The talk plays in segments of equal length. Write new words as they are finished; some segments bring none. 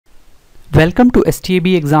Welcome to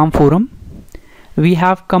STA-B Exam Forum. We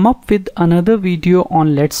have come up with another video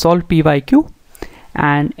on Let's Solve PYQ,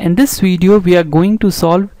 and in this video we are going to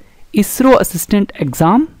solve ISRO Assistant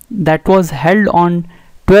Exam that was held on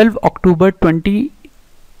 12 October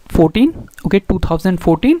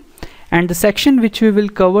 2014, and the section which we will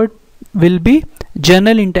cover will be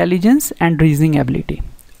General Intelligence and Reasoning Ability.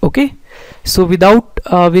 Okay, so without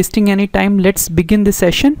wasting any time, let's begin the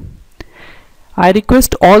session. I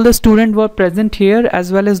request all the students who are present here as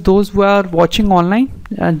well as those who are watching online,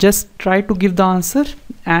 just try to give the answer,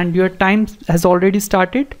 and your time has already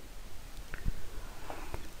started.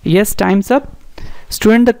 Yes, time's up.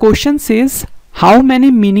 Student, the question says how many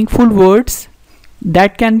meaningful words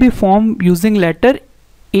that can be formed using letter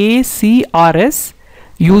A, C, R, S,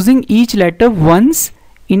 using each letter once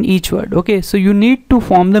in each word. Okay, so you need to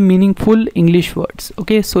form the meaningful English words.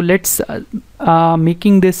 Okay, so let's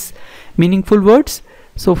making this meaningful words.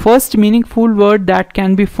 So first meaningful word that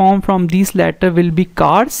can be formed from these letter will be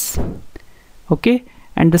cars. Okay,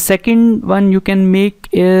 and the second one you can make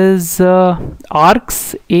is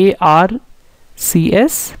arcs,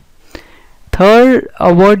 A-R-C-S. Third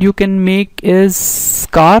word you can make is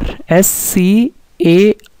scar,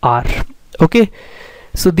 S-C-A-R. Okay,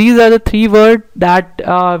 so these are the three words that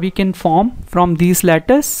we can form from these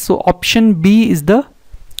letters. So option B is the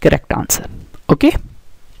correct answer. Okay,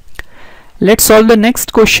 let's solve the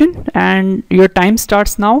next question, and your time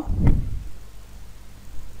starts now.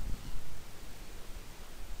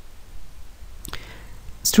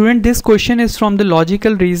 Student, this question is from the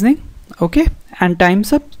logical reasoning. Okay, and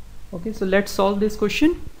time's up. Okay, so let's solve this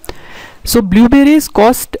question. So blueberries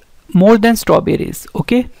cost more than strawberries.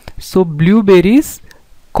 Okay, so blueberries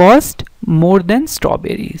cost more than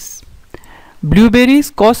strawberries.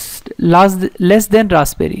 Blueberries cost less than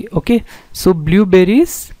raspberry. Okay, so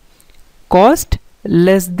blueberries cost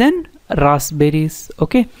less than raspberries.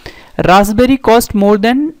 Okay, raspberry cost more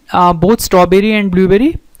than both strawberry and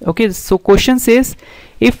blueberry. Okay, so question says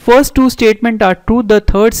if first two statements are true, the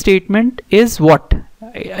third statement is what?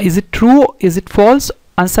 Is it true, is it false,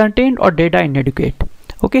 uncertain, or data inadequate?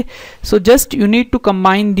 Okay, so just you need to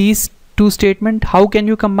combine these two statements. How can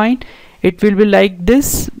you combine? It will be like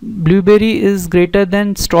this: blueberry is greater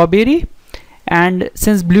than strawberry, and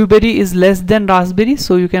since blueberry is less than raspberry,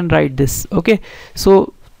 so you can write this. Okay,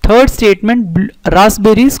 so third statement,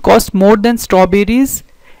 raspberries cost more than strawberries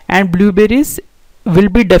and blueberries, will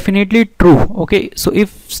be definitely true. Okay, so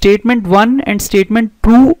if statement 1 and statement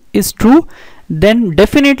 2 is true, then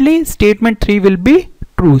definitely statement 3 will be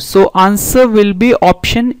true. So answer will be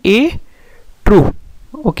option A, true.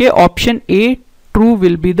 Okay, option A, true,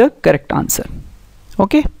 will be the correct answer.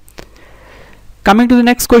 Okay, coming to the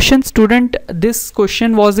next question. Student, this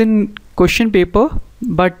question was in question paper,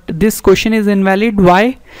 but this question is invalid.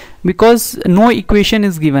 Why? Because no equation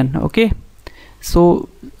is given. Okay, so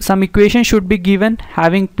some equation should be given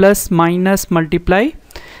having plus, minus, multiply,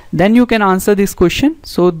 then you can answer this question.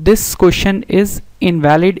 So this question is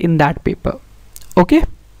invalid in that paper. Okay,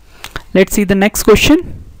 let's see the next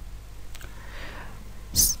question,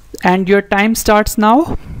 and your time starts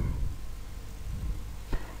now.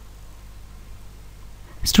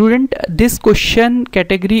 Student, this question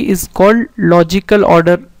category is called logical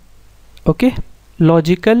order. Okay,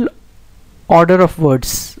 logical order of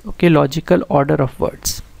words. Okay, logical order of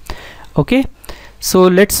words. Okay, so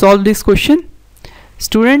let's solve this question.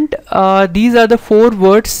 Student, these are the 4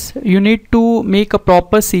 words. You need to make a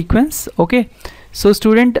proper sequence. Okay, so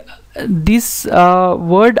student, these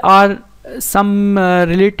word are some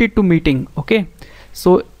related to meeting. Okay,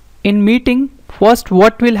 so in meeting, first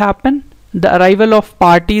what will happen? The arrival of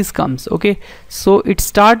parties comes. Okay, so it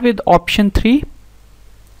start with option 3.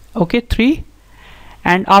 Okay, 3,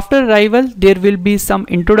 and after arrival there will be some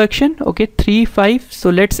introduction. Okay, 3, 5. So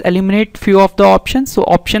let's eliminate few of the options. So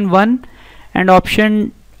option 1 and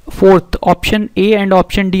option 4th, option A and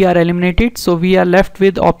option D are eliminated, so we are left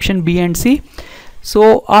with option B and C.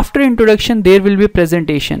 So after introduction there will be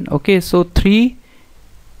presentation. Okay, so 3,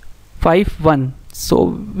 5, 1,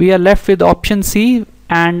 so we are left with option C.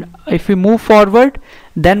 And if we move forward,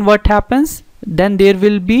 then what happens? Then there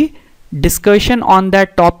will be discussion on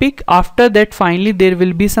that topic. After that, finally there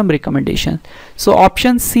will be some recommendation. So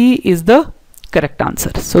option C is the correct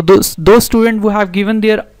answer. So those students who have given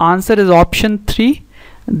their answer is option 3,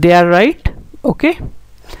 they are right. Okay,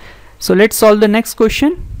 so let's solve the next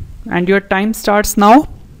question, and your time starts now.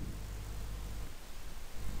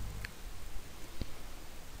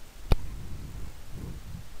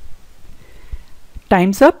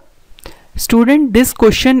 Time's up. Student, this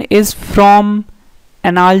question is from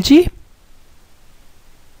analogy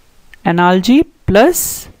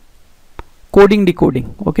plus coding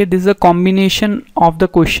decoding. Okay, this is a combination of the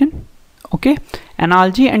question. Okay,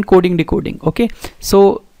 analogy and coding decoding. Okay,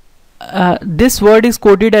 so this word is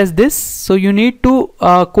coded as this, so you need to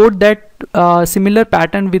code that similar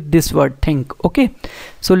pattern with this word think. Okay,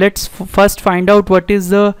 so let's first find out what is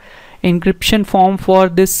the encryption form for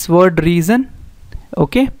this word reason.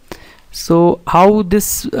 Okay, so how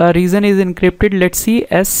this reason is encrypted, let's see.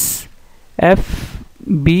 SFB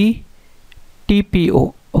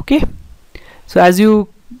TPO. Okay, so as you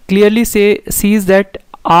clearly sees that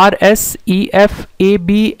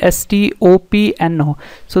RSEFABSTOPNO,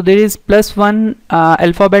 so there is +1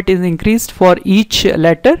 alphabet is increased for each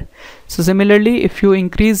letter. So similarly, if you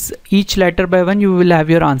increase each letter by 1, you will have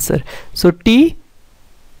your answer. So T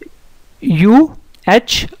U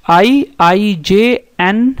H I I J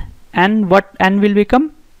N N, what N will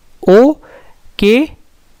become? O K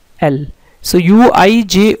L. So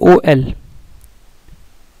UIJOL.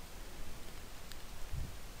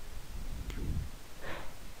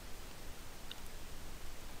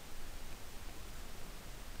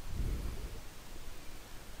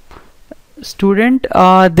 Student,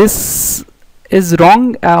 this is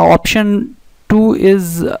wrong. Option 2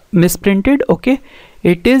 is misprinted. Okay,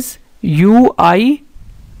 it is UIJOL.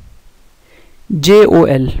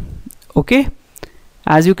 Okay,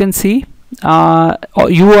 as you can see,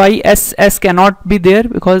 UISS cannot be there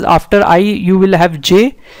because after I you will have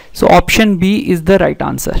J, so option B is the right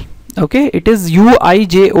answer. Okay, it is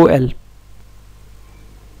UIJOL.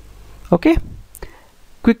 Okay,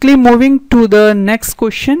 quickly moving to the next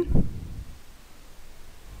question.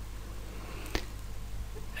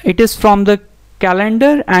 It is from the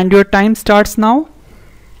calendar and your time starts now.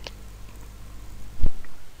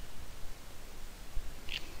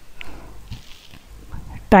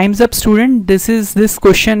 Time's up, student. This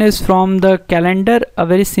question is from the calendar, a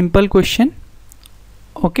very simple question.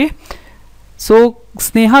 Okay, so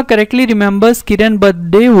Sneha correctly remembers Kiran's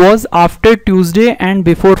birthday was after Tuesday and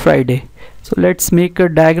before Friday. So let's make a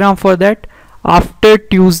diagram for that. After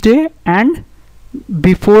Tuesday and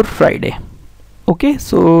before Friday. Okay,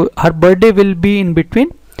 so her birthday will be in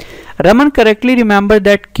between. Raman correctly remembered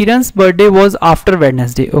that Kiran's birthday was after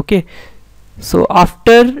Wednesday. Okay, so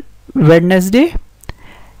after Wednesday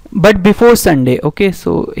but before Sunday. Okay,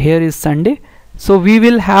 so here is Sunday, so we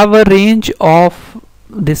will have a range of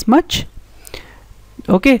this much.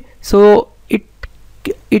 Okay, so it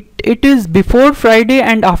is before Friday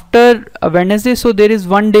and after Wednesday, so there is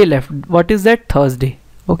one day left. What is that? Thursday.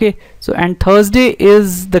 Okay, so and Thursday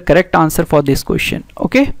is the correct answer for this question.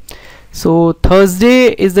 Okay, so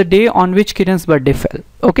Thursday is the day on which Kiran's birthday fell.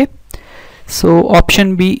 Okay, so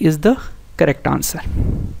option B is the correct answer.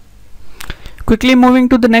 Quickly moving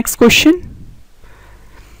to the next question.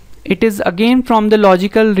 It is again from the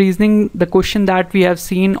logical reasoning, the question that we have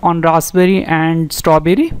seen on raspberry and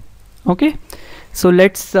strawberry. Okay, so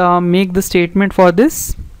let's make the statement for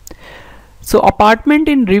this. So apartment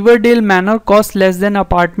in Riverdale Manor costs less than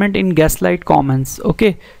apartment in Gaslight Commons.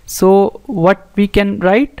 Okay, so what we can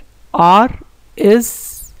write, R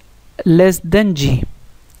is less than G.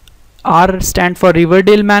 R stand for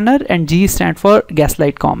Riverdale Manor and G stand for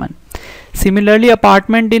Gaslight Common. Similarly,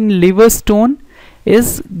 apartment in Liverstone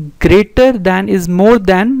is greater than, is more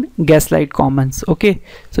than Gaslight Commons. Okay,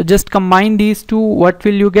 so just combine these two, what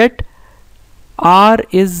will you get? R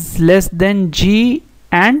is less than G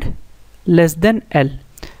and less than L.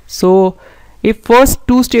 So if first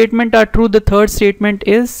two statements are true, the third statement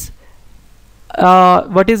is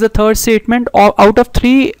what is the third statement? Out of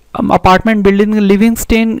three apartment building,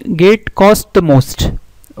 Livingston Gate cost the most.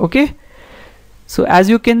 Okay, so as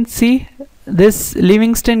you can see, this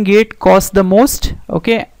Livingston Gate costs the most.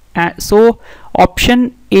 Okay, so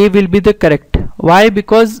option A will be the correct. Why?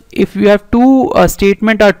 Because if you have two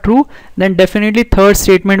statement are true, then definitely third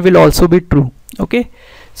statement will also be true. Okay,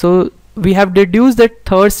 so we have deduced that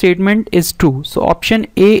third statement is true, so option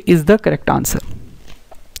A is the correct answer.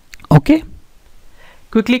 Okay,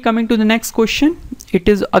 quickly coming to the next question. It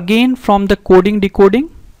is again from the coding decoding.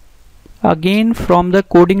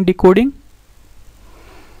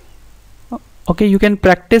 Okay, you can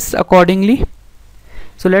practice accordingly.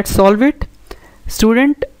 So let's solve it.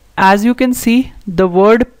 Student, as you can see, the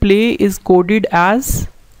word play is coded as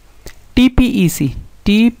TPEC.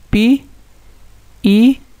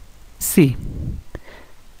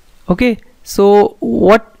 Okay, so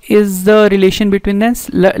what is the relation between them?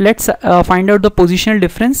 Let's find out the positional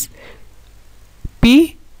difference.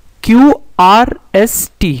 P Q R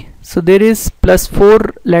S T, so there is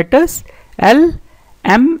 +4 letters. L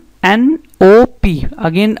M N O P,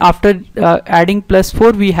 again after adding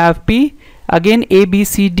 +4 we have P, again A B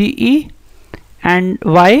C D E, and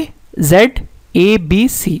Y Z, A, B,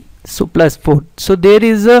 C. So plus 4. So there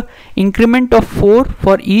is a increment of 4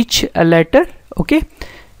 for each letter. Okay.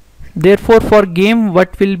 Therefore, for game,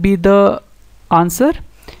 what will be the answer?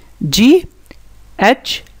 G,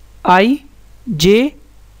 H, I, J,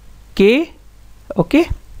 K. Okay.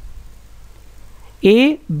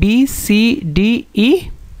 A, B, C, D, E,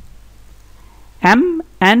 M,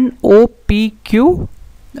 N, O, P, Q.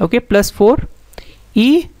 Okay, plus 4.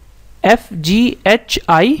 E, F, G, H,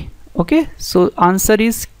 I. Okay, so answer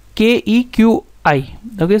is K, E, Q, I.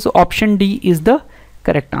 Okay, so option D is the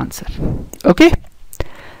correct answer. Okay,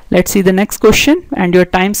 let's see the next question, and your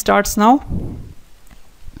time starts now.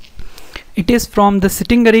 It is from the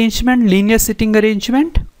sitting arrangement, linear sitting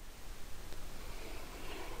arrangement,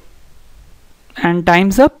 and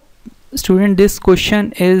time's up. Student, this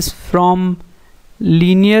question is from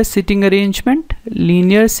linear sitting arrangement.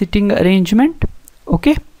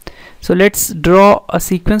 Okay, so let's draw a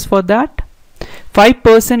sequence for that. 5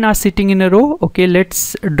 persons are sitting in a row. Okay,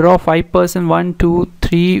 let's draw 5 persons. 1, 2,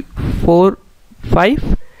 3, 4,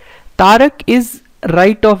 5. Tarak is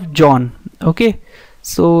right of John. Okay,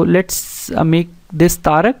 so let's make this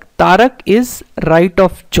Tarak. Tarak is right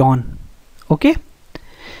of John. Okay,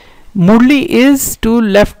 Murli is to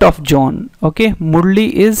left of John. Okay,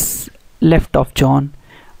 Murli is left of John,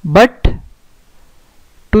 but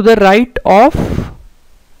to the right of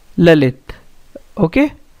Lalit.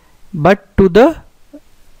 Okay, but to the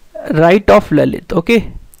right of Lalit.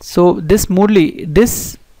 Okay, so this Murli,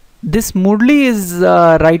 this Murli is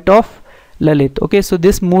right of Lalit. Okay, so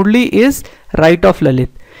this Murli is right of Lalit.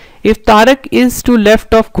 If Tarak is to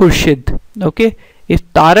left of Khurshid, okay, if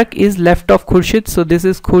Tarak is left of Khurshid, so this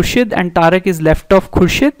is Khurshid, and Tarak is left of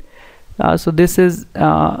Khurshid. So this is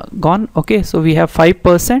gone. Okay, so we have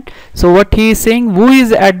 5%. So what he is saying, who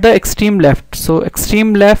is at the extreme left? So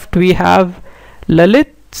extreme left we have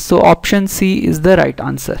Lalit. So option C is the right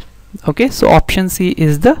answer. Okay, so option C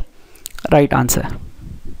is the right answer.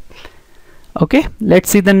 Okay, let's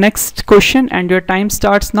see the next question, and your time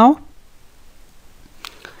starts now.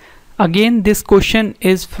 Again, this question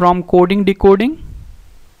is from coding decoding.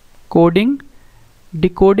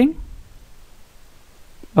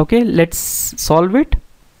 Okay, let's solve it.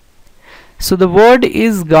 So the word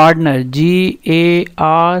is gardener, G-A-R-D-N-E-R.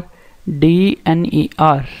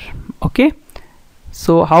 Okay,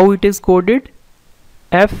 so how it is coded?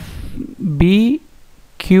 F-B-Q-E.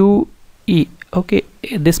 Okay,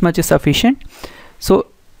 this much is sufficient. So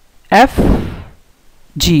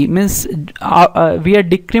F-G means we are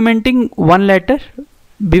decrementing one letter.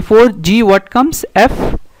 Before G what comes?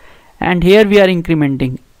 F, and here we are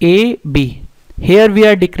incrementing A-B. Here we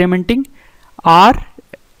are decrementing R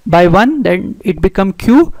by 1, then it become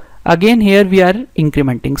Q. Again here we are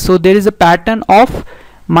incrementing. So there is a pattern of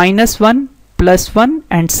 -1, +1,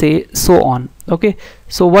 and say so on. Okay,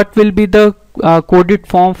 so what will be the coded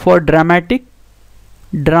form for dramatist?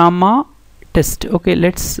 Okay,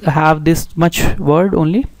 let's have this much word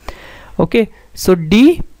only. Okay, so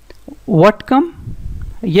D, what come?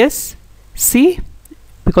 Yes, C,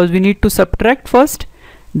 because we need to subtract first,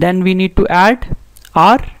 then we need to add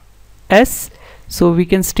R, S. So we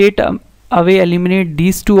can straight away eliminate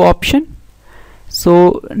these two options.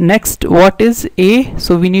 So next, what is A?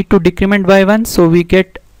 So we need to decrement by 1, so we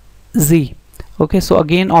get Z. Okay, so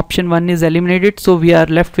again option 1 is eliminated, so we are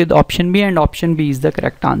left with option B, and option B is the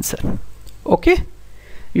correct answer. Okay,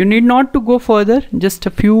 you need not to go further, just a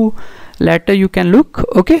few later you can look.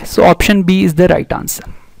 Okay, so option B is the right answer.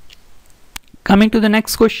 Coming to the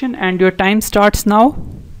next question, and your time starts now.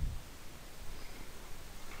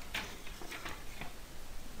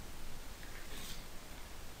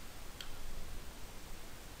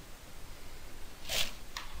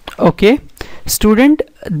 Okay, student,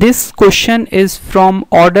 this question is from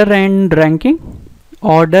order and ranking.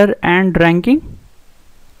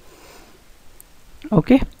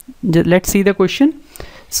 Okay, let's see the question.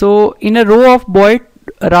 So in a row of boy,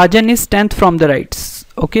 Rajan is 10th from the right.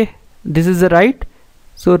 Okay, this is the right,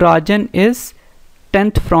 so Rajan is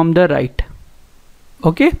 10th from the right.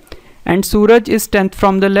 Okay, and Suraj is 10th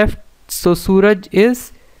from the left, so Suraj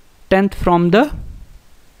is 10th from the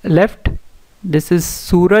left. This is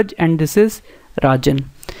Suraj and this is Rajan.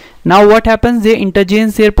 Now what happens, they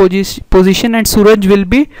interchange their position, and Suraj will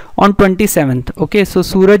be on 27th. Okay, so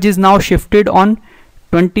Suraj is now shifted on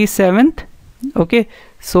 27th. Okay,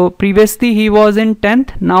 so previously he was in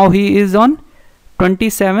 10th, now he is on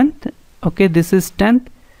 27th. Okay, this is 10th.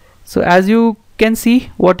 So as you can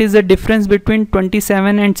see, what is the difference between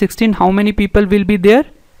 27 and 16? How many people will be there?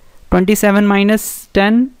 27 minus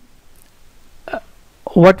 10,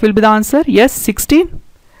 what will be the answer? Yes, 16.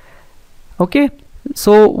 Okay,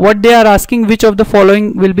 So what they are asking, which of the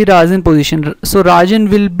following will be Rajan position? So Rajan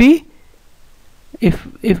will be, if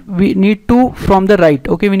we need to from the right,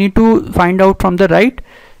 okay, we need to find out from the right.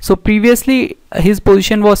 So previously his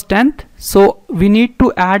position was 10th, so we need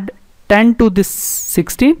to add 10 to this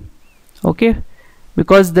 16, okay,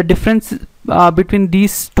 because the difference between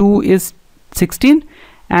these two is 16,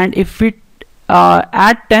 and if we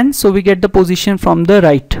add 10, so we get the position from the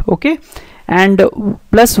right, okay. And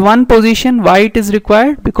plus 1 position, why it is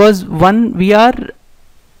required? Because 1 we are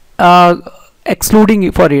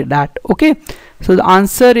excluding for it, that, okay. So the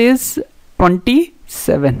answer is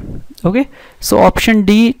 27, okay. So option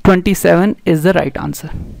D, 27 is the right answer,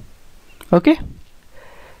 okay.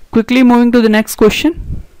 Quickly moving to the next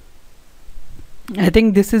question. I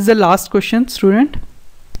think this is the last question, student.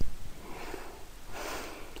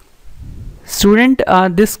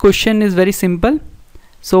 This question is very simple.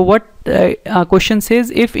 So what question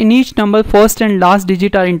says, if in each number first and last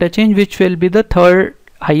digit are interchanged, which will be the third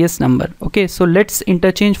highest number? Okay, so let's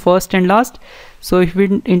interchange first and last. So if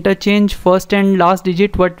we interchange first and last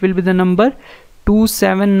digit, what will be the number?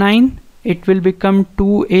 279, it will become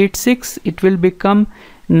 286, it will become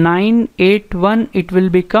 981, it will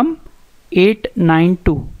become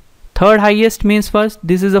 892. Third highest means first,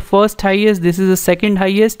 this is the first highest, this is the second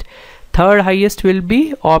highest, third highest will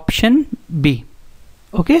be option B,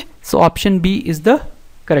 okay. So option B is the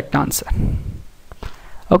correct answer,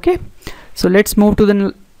 okay. So let's move to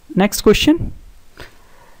the next question,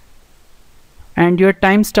 and your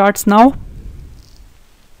time starts now.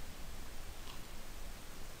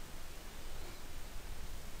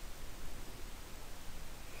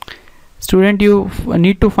 Student, you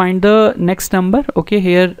need to find the next number, okay.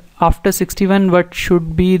 Here after 61, what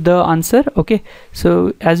should be the answer? Okay,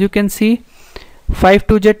 so as you can see, 5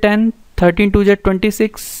 2 j 10, 13 2 j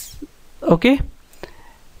 26, okay.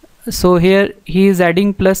 So here he is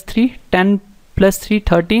adding plus 3, 10 plus 3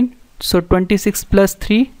 13, so 26 plus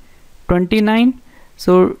 3 29,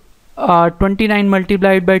 so 29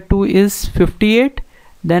 multiplied by 2 is 58,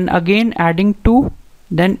 then again adding 2,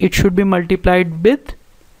 then it should be multiplied with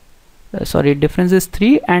sorry, difference is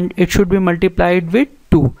 3, and it should be multiplied with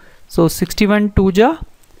 2, so 61 2 ja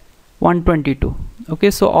 122,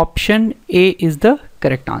 okay. So option A is the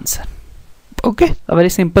correct answer, okay, a very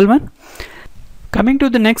simple one. Coming to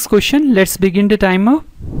the next question, let's begin the timer.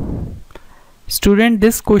 Student,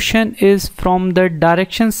 this question is from the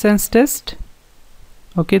direction sense test,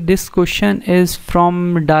 okay. This question is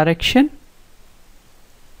from direction,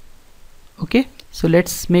 okay. So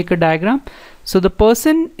let's make a diagram. So the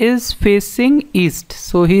person is facing east,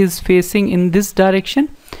 so he is facing in this direction.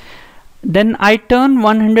 Then I turn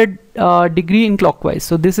 100 degree in clockwise,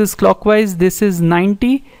 so this is clockwise, this is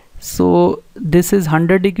 90, so this is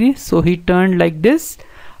 100 degrees, so he turned like this.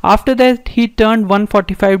 After that he turned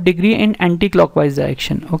 145 degree in anti-clockwise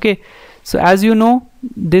direction, okay. So as you know,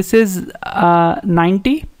 this is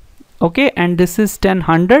 90, okay, and this is 10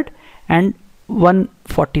 100 and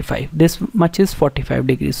 145, this much is 45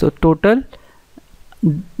 degrees, so total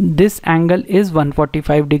this angle is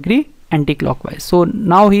 145 degree anti-clockwise. So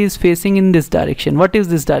now he is facing in this direction. What is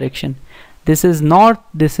this direction? This is north,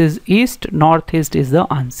 this is east, northeast is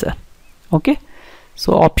the answer, okay.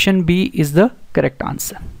 So option B is the correct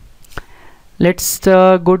answer. Let's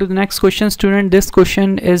go to the next question, student. This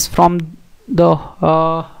question is from the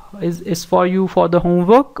is for you for the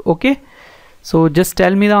homework, okay. So just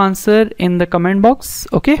tell me the answer in the comment box,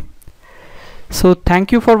 okay. So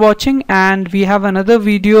thank you for watching, and we have another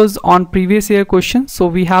videos on previous year questions. So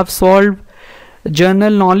we have solved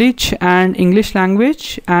general knowledge and English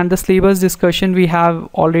language, and the syllabus discussion we have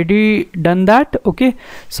already done that, okay.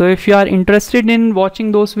 So if you are interested in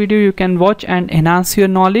watching those videos, you can watch and enhance your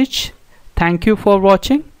knowledge. Thank you for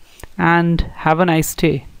watching and have a nice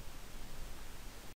day.